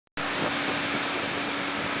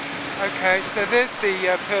Okay, so there's the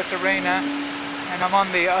Perth Arena, and I'm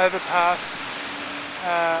on the overpass,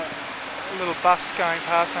 a little bus going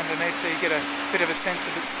past underneath, so you get a bit of a sense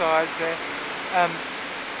of its size there.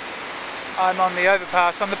 I'm on the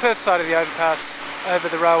overpass, on the Perth side of the overpass, over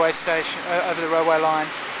the railway station, over the railway line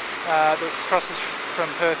that crosses from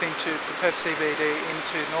Perth into the Perth CBD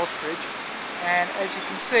into Northbridge. And as you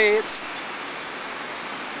can see,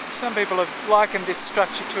 some people have likened this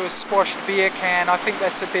structure to a squashed beer can. I think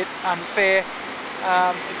that's a bit unfair.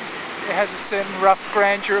 It has a certain rough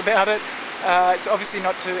grandeur about it. It's obviously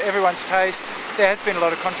not to everyone's taste. There has been a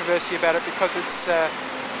lot of controversy about it because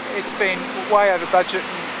it's been way over budget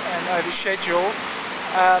and over schedule.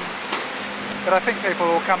 But I think people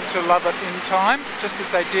will come to love it in time, just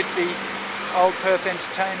as they did the old Perth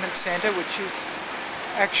Entertainment Centre, which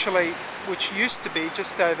used to be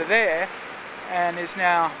just over there and is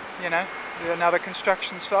now, you know, another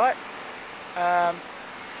construction site. But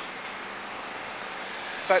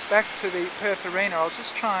back to the Perth Arena, I'll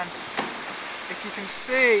just try and, if you can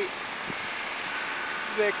see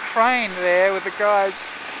the crane there with the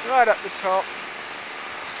guys right up the top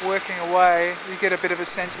working away, you get a bit of a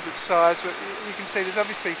sense of its size, but you can see there's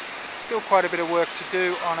obviously still quite a bit of work to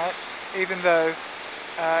do on it, even though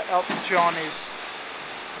Elton John is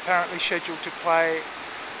apparently scheduled to play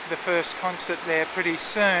the first concert there pretty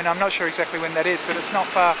soon. I'm not sure exactly when that is, but it's not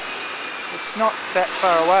that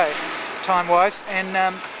far away time-wise. And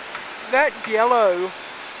that yellow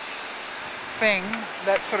thing,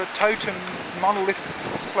 that sort of totem monolith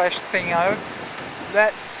slash thingo,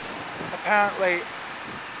 that's apparently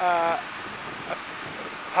a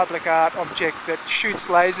public art object that shoots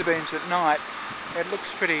laser beams at night. It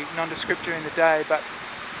looks pretty nondescript during the day, but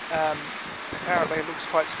apparently it looks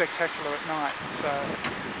quite spectacular at night, so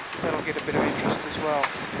that'll get a bit of interest as well.